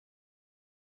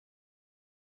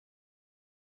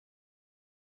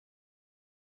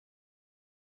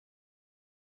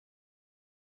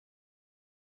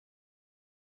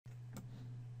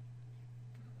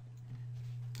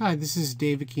Hi, this is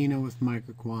Dave Aquino with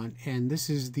Microquant, and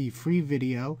this is the free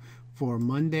video for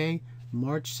Monday,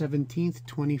 March 17th,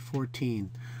 2014.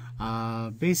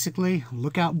 Basically,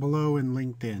 look out below in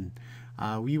LinkedIn.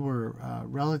 We were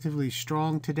relatively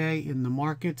strong today in the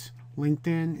markets.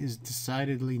 LinkedIn is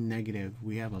decidedly negative.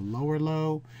 We have a lower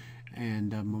low,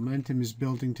 and momentum is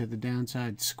building to the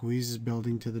downside. Squeeze is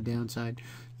building to the downside.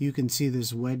 You can see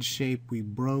this wedge shape. We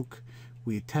broke.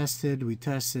 We tested,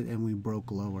 and we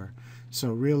broke lower.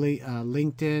 So really,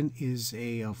 LinkedIn is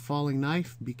a falling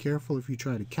knife. Be careful if you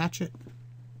try to catch it.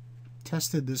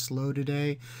 Tested this low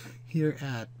today here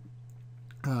at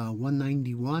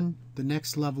 191. The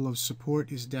next level of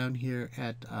support is down here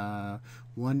at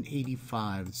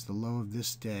 185. It's the low of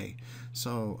this day.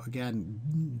 So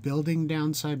again, building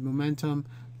downside momentum.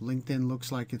 LinkedIn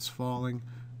looks like it's falling.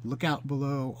 Look out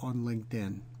below on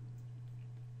LinkedIn.